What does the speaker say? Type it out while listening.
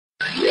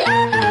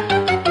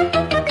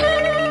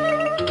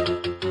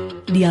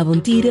Die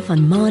avonture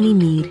van Manie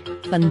Mier.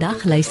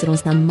 Vandag luister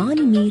ons na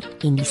Manie Mier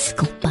en die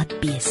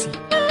skilpadbesie.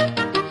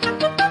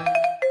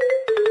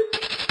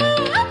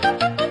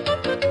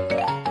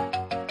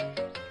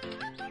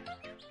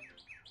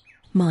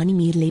 Manie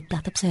Mier lê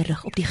plat op sy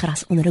rug op die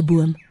gras onder 'n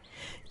boom.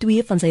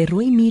 2 van sy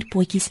rooi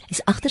mierpotjies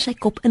is agter sy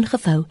kop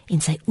ingevou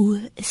en sy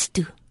oë is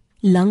toe.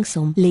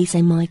 Langsom lê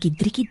sy maatjie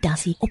Driekie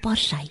Dassie op haar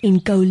sy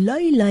en kou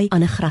lui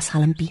aan 'n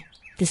grashalmpie.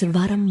 Dis 'n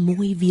warm,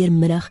 mooi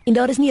weermiddag en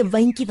daar is nie 'n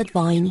windjie wat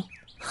waai nie.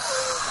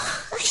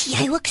 Is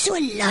jy ook so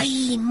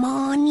lui,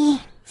 Manie?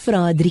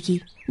 Vra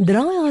Driekie,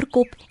 draai haar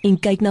kop en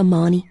kyk na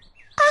Manie.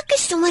 Ek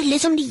is sommer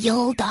lus om die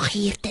hele dag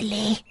hier te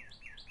lê.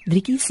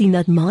 Driekie sien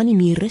dat Manie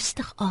Mier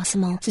rustig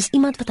asemhaal, soos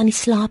iemand wat aan die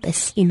slaap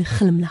is en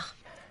glimlag.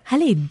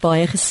 Hulle het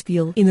baie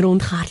gespeel en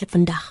rondgehardloop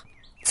vandag.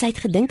 Sy het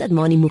gedink dat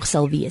Manie moeg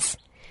sal wees.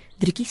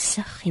 Driekie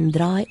sug en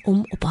draai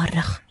om op haar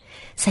rug.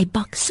 Sy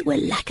bak so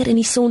lekker in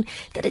die son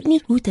dat dit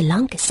nie hoe te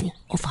lank is nie,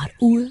 of haar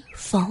oë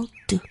val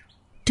toe.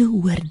 Toe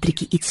hoor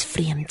Driekie iets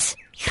vreemds.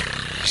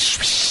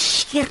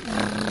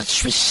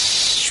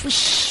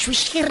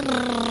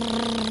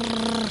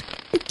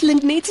 Dit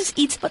klink net soos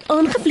iets wat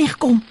aangevlieg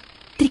kom.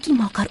 Driekie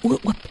maak haar oë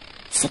oop,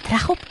 sit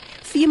regop,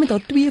 vee met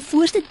haar 2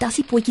 voorste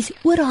dassiepotjies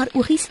oor haar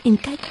oogies en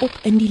kyk op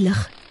in die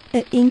lug.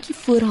 'n Entjie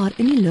voor haar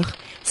in die lug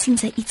sien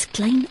sy iets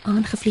klein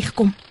aangevlieg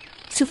kom.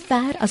 So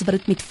ver as wat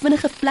dit met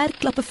vinnige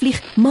vlerklappe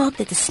vlieg, maak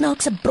dit 'n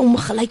snaakse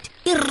bromgeluid.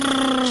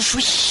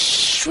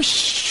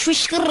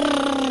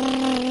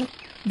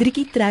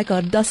 Driekie trek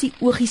haar dassie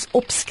oogies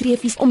op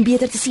skreefies om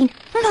beter te sien.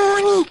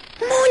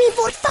 Manie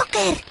word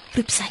wakker,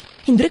 Roep sy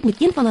en druk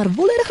met een van haar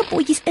wollerige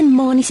potjies in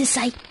Manie se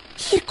sy.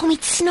 Hier kom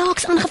iets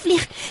snaaks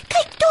aangevlieg.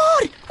 Kyk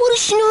daar, hoe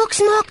snaaks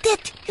maak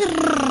dit.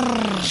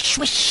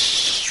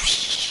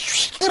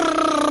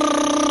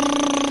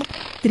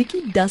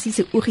 Driekie Dassie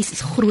se oogies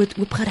is groot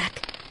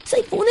oopgerek.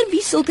 Sy wonder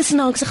wie sulke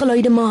snaakse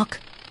geluide maak.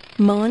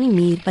 Manie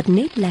Mier, wat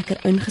net lekker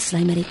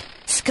ingeslymer het,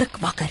 skrik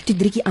wakker toe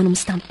Driekie aan hom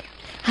stamp.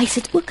 Hy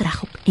sit ook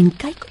regop en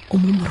kyk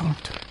om hom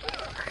rond.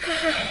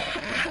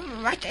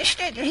 Wat is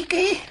dit,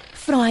 Driekie?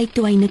 Vra hy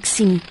toe hy niks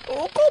sien.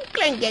 Hoekom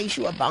klink jy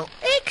so bang?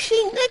 Ek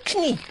sien niks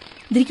nie.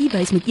 Driekie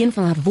wys met een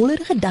van haar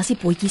wollerige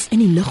dassiepotjies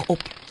in die lug op,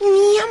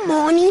 Nee,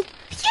 Manie,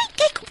 jy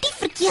kyk op die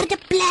verkeerde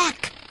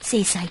plek, sê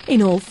sy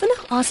en haal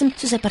vinnig asem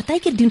soos sy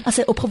partykeer doen as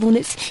sy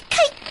opgewonde is.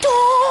 Kyk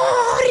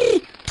daar!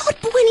 Daar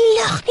bo in die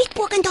lug, net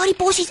bo in daardie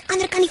bossies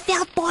ander kan die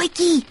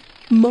veldpaadjie.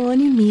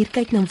 Manie Mier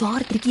kyk na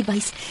waar Driekie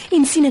wys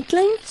en sien 'n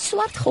klein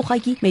swart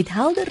goggatjie met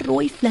helder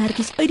rooi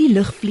vlekkies uit die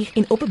lug vlieg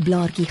en op 'n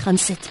blaartjie gaan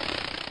sit.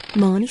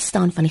 Manie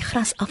staan van die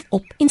gras af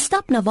op en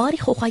stap na waar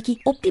die goggatjie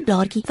op die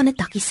blaartjie van 'n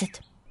takkie sit.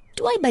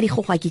 Toe hy by die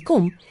goggatjie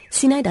kom,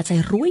 sien hy dat sy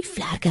rooi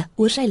vlerke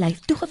oor sy lyf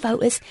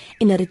toegevou is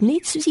en dat dit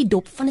net soos die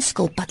dop van 'n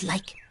skilpad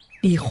lyk.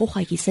 Die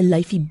goggatjie se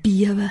lyfie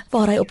bewe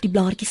waar hy op die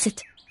blaartjie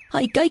sit.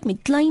 Hy kyk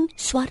met klein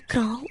swart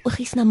kraal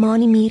oogies na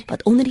Manie Mier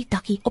wat onder die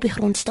takkie op die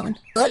grond staan.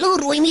 Hallo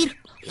Rooimier,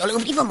 jy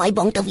hoef nie vir my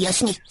bang te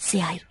wees nie, Sê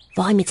hy,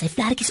 waai met sy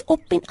vlerkies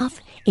op en af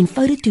en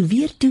vou dit toe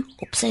weer toe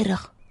op sy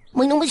rug.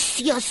 My naam is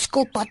Sia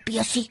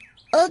skilpadbesie.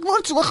 Ek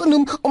word so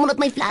genoem omdat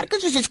my vlerke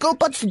soos 'n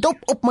skilpad se dop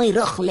op my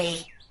rug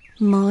lê.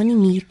 Manie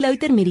Mier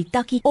klouter met die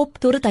takkie op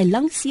totdat hy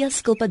langs Sia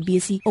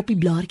skilpadbesie op die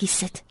blaartjie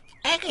sit.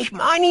 Ek is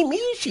Manie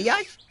Mier, jy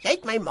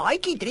het my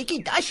maatjie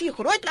Driekie Dassie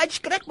groot laat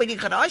skrik met die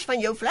geraas van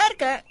jou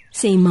vlerke.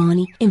 Sê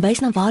Manie en wys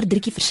na waar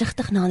Driekie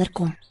versigtig nader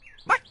kom.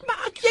 Wat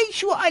maak jy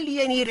so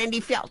alleen hier in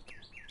die veld?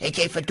 Het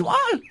jy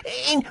verdwaal?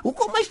 En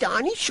hoekom is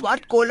daar nie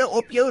swart kolle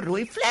op jou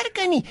rooi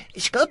vlerke nie?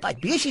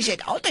 Skilpadbesies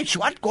het altyd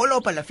swart kolle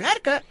op hulle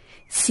vlerke.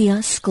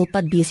 Sia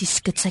skilpadbesie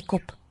skud sy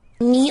kop.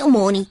 Nee,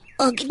 Manie,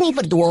 ek het nie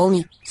verdwaal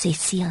nie. Sê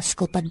Sia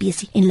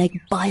skilpadbesie en lyk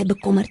baie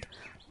bekommerd.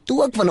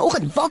 Toe ek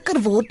vanoggend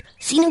wakker word,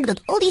 sien ek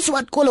dat al die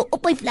swart kolle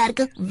op my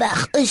vlerke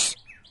weg is.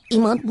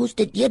 Iemand moes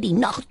dit deur die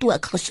nag toe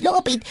ek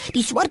geslaap het,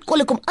 die swart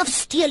kolle kom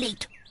afsteel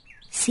het.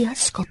 Sia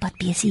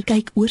skilpadbesie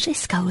kyk oor sy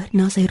skouer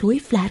na sy rooi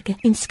vlerke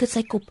en skud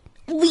sy kop.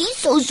 Wie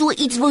sou so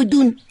iets wou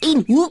doen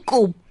en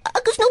hoekom?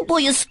 Ek is nou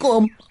baie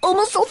skaam.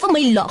 Almal sal vir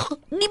my lag.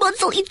 Niemand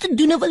sal iets te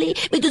doen wil hê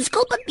met 'n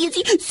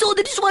skilpadbesie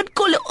sonder die swart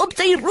kolle op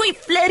sy rooi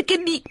vlerke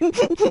nie.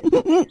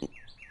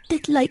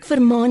 Dit lyk vir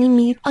Manie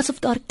Mier asof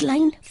daar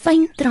klein,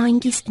 fyn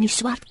traantjies in die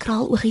swart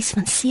kraaloogies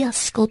van Sia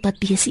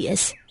skilpadbesie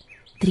is.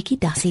 Driekie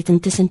Dassie het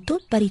intussen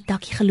tot by die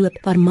takkie geloop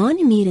waar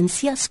Manie Mier en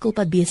Sia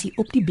skilpadbesie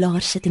op die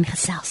blaar sit en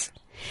gesels.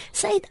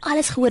 Sy het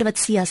alles gehoor wat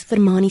Sia vir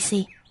Manie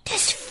sê.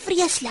 Dis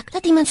vreeslik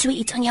dat iemand so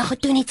iets aan jou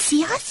gedoen het,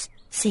 Sias,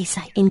 sê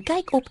sy en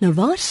kyk op na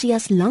waar Sia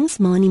langs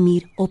Manie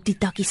Mier op die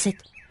takkie sit.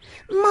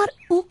 Maar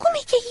hoekom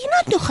het jy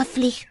hiernatoe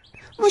gevlieg?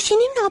 Moes jy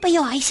nie naby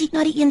jou huisie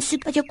na die een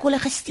soek wat jou kolle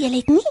gesteel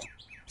het nie?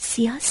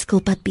 Sia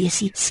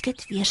skilpadbesie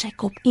skud weer sy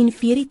kop en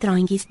vee die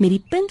traantjies met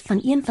die punt van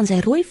een van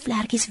sy rooi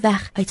vlerkies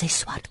weg uit sy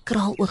swart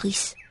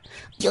kraaloogies.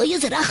 Jy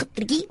is reg,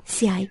 Driekie,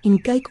 Sê hy en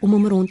kyk om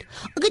hom rond.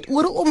 Ek het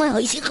oral om my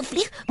huisie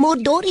gevlieg, maar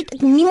daar het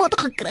ek niemand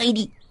gekry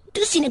nie.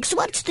 Toe sien ek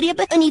swart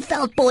strepe in die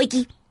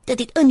veldpaadjie. Dit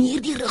het in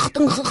hierdie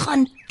rigting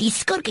gegaan. Die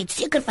skurk het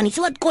seker van die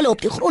swart kolle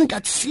op die grond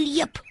laat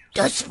sleep.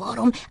 Dis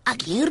waarom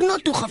ek hierna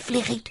toe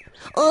gevlieg het.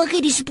 Ek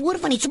het die spoor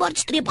van die swart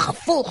streep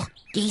gevolg.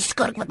 Die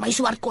skurk wat my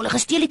swart kolle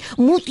gesteel het,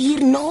 moet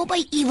hier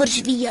naby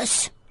iewers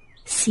wees.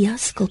 Sia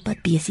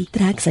skilpadbesie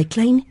trek sy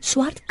klein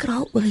swart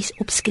kraaloogies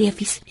op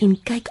skreefies en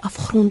kyk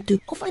afgrond toe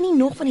of hy nie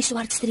nog van die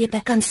swart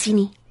strepe kan sien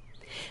nie.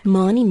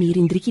 Manie Mier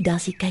en Driekie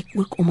Dassie kyk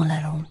ook om hulle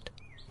rond.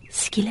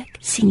 Skielik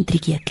sien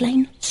Driekie 'n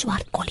klein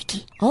swart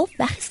kolletjie, half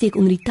weggesteek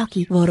onder die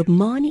takkie waarop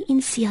Manie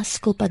en Sia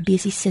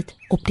skilpadbesie sit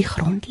op die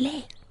grond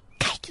lê.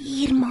 "Kyk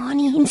hier,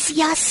 Manie en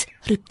Sias,"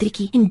 roep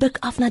Driekie en buig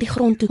af na die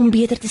grond toe om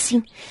beter te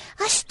sien.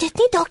 "As dit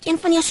nie dalk een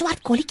van jou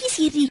swart kolletjies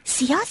hierdie,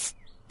 Sias?"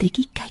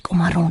 Driekie kyk om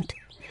haar rond.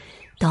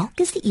 Dalk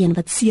is die een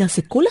wat Sia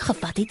se kolle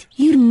gevat het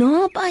hier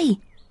naby.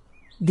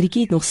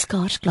 Driekie het nog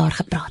skaars klaar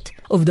gepraat,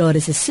 of daar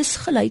is 'n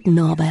susgeluid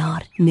naby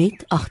haar,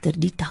 net agter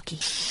die takkie.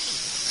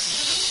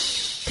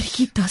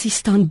 Driekie Dassie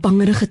staan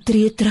bangerige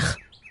tree terug.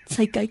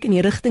 Sy kyk in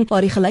die rigting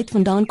waar die geluid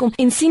vandaan kom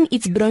en sien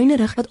iets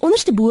bruinerig wat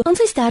onderste bo aan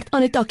sy stert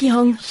aan 'n takkie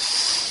hang.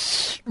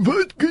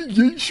 "Wat kan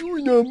jy so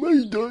na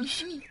my,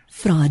 Dassie?"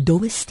 Vra 'n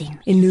dowwe stem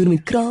en loer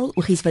met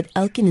kraaloogies wat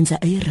elkeen in sy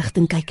eie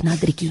rigting kyk na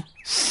Driekie.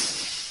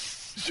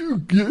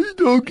 "Soek jy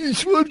dalk die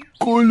swart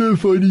kolle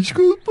van die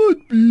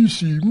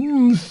skilpadbesie?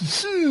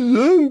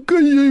 Dan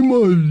kan jy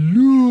maar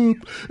loop.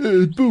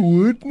 Het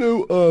behoort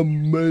nou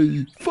aan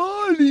my.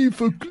 Valie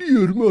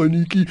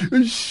verkleurmannetjie.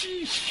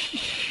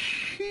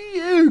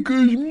 Ek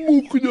is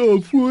moeg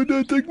daarvoor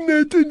dat ek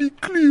net in die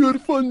kleur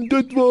van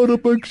dit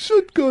waarop ek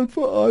sit kan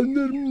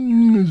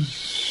verander.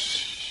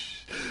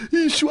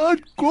 Die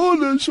swart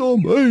kolle sal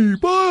my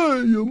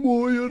baie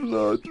mooier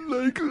laat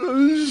lyk.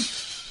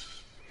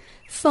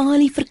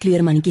 Valie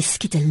verkleurmannetjie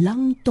skiet 'n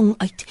lang tong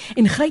uit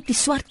en gryp die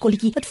swart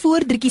kolletjie wat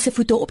voor Driekie se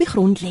voete op die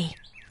grond lê.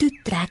 Toe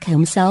trek hy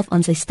homself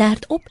aan sy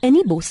stert op in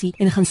die bossie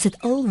en gaan sit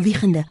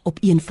alwiegende op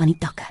een van die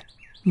takke.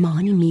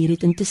 Manie Mier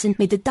het intussen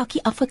met 'n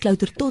takkie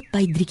afgeklouter tot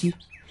by Driekie.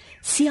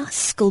 Sia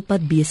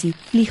skilpadbesie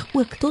vlieg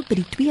ook tot by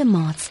die twee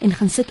maats en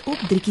gaan sit op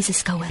Driekie se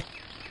skouer.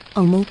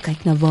 Almal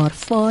kyk na waar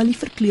Valie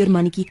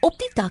verkleurmannetjie op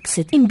die tak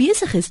sit en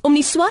besig is om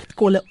die swart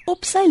kolle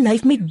op sy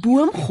lyf met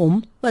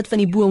boomgom wat van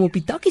die boom op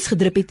die takkies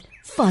gedrup het,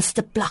 vas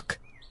te plak.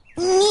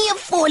 "Nee,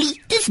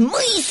 Valie, dis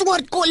my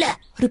swart kolle,"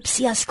 Roep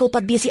Sia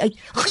skilpadbesie uit.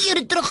 "Gee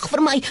dit terug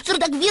vir my,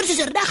 sodat ek weer soos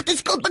 'n regte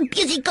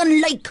skilpadbesie kan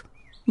lyk."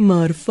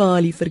 Maar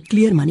Valie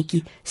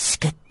verkleurmannetjie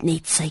skud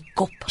net sy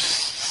kop.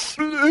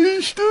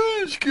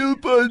 "Luister,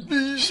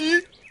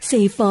 skilpadbesie.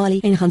 Sê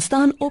Valie en gaan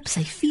staan op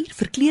sy 4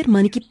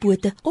 verkleurmannetjie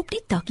pote op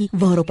die takkie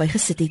waarop hy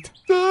gesit het.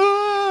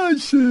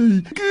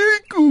 Sê,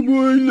 kyk hoe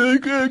mooi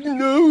lyk ek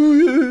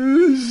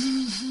nou is."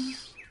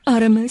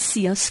 Arme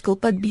Sia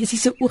skilpadbesie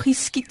se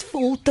oogies skiet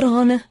vol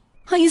trane.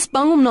 Hy is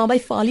bang om naby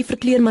Valie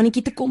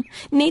verkleurmannetjie te kom.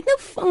 Net nou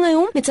vang hy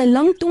hom met sy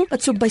lang tong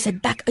wat so by sy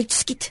bek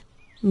uitskiet.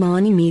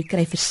 Manie Mier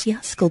kry vir Sia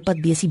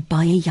skilpadbesie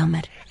baie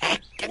jammer,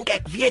 Ek dink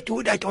ek weet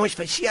hoe dat ons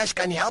vir Sias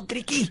kan help,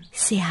 Driekie.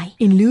 sê hy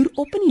en loer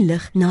op in die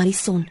lug na die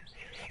son.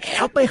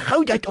 Help my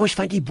gou dat ons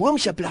van die boom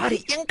se blare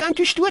een kant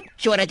toe stoot,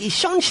 sodat die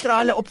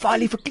sonstrale op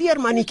Valie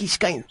verkleurmannetjie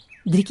skyn.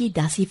 Driekie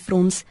Dassie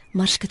frons,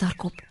 maar skud haar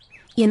kop.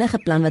 Enige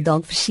plan wat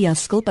dalk vir Sia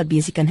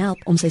skilpadbesie kan help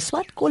om sy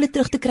swart kolle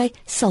terug te kry,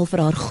 sal vir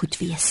haar goed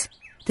wees.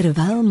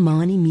 Terwyl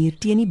Manie Mier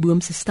teen die boom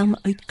se stam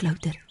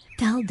uitklouter,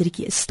 tel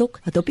Driekie 'n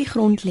stok wat op die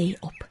grond lê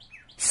op.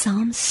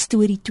 Saam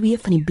stoot die twee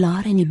van die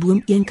blare in die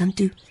boom eenkant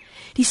toe.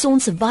 Die son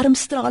se warm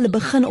strale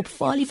begin op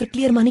Valie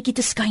verkleurmannetjie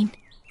te skyn.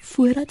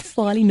 Voordat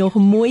Valie nog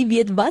mooi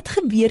weet wat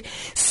gebeur,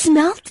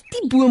 smelt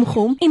die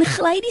boomgom en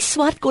gly die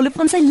swart kolle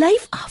van sy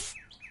lyf af.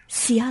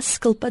 Sia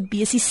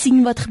skilpadbesie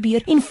sien wat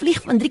gebeur en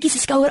vlieg van Driekie se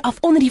skouer af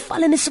onder die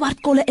vallende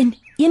swart kolle in.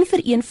 Een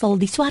vir een val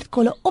die swart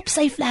kolle op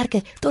sy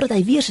vlerke totdat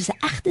hy weer soos 'n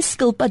egte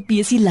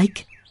skilpadbesie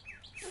lyk.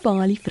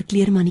 Valie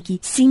verkleurmannetjie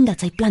sien dat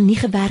sy plan nie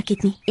gewerk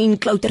het nie en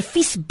klouter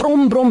vies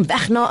brom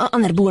weg na 'n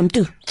ander boom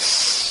toe.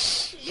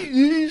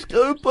 Die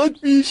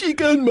skilpadbesie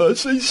kan maar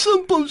sy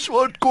simpel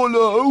swart kolle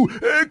hou.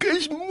 Ek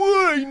is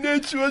mooi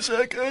net soos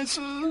ek is.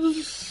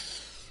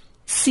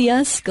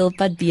 Sia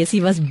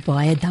skilpadbesie was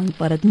baie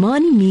dankbaar dat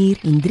Manie Mier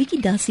en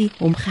Driekie Dassie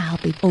hom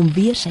gehelp het om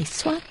weer sy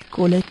swart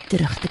kolle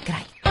terug te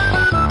kry.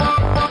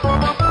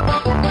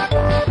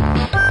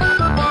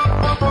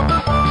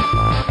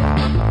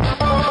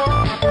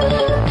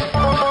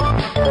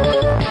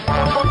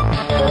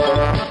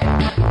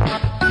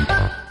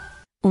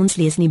 Ons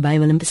lees in die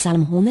Bybel in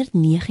Psalm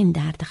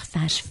 139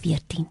 vers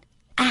 14.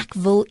 Ek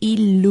wil U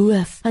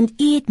loof, want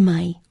U het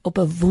my op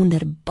 'n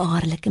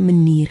wonderbaarlike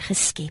manier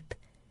geskep.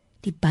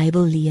 Die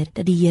Bybel leer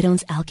dat die Here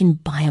ons elkeen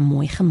baie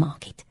mooi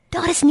gemaak het.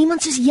 Daar is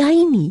niemand soos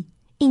jy nie,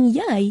 en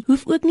jy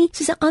hoef ook nie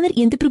soos 'n ander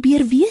een te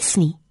probeer wees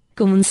nie.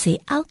 Kom ons sê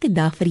elke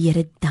dag vir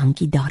Here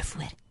dankie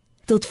daarvoor.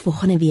 Tot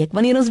volgende week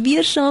wanneer ons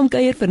weer saam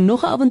kuier vir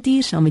nog 'n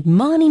avontuur saam met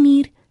Manie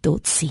Mier.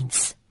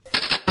 Totsiens.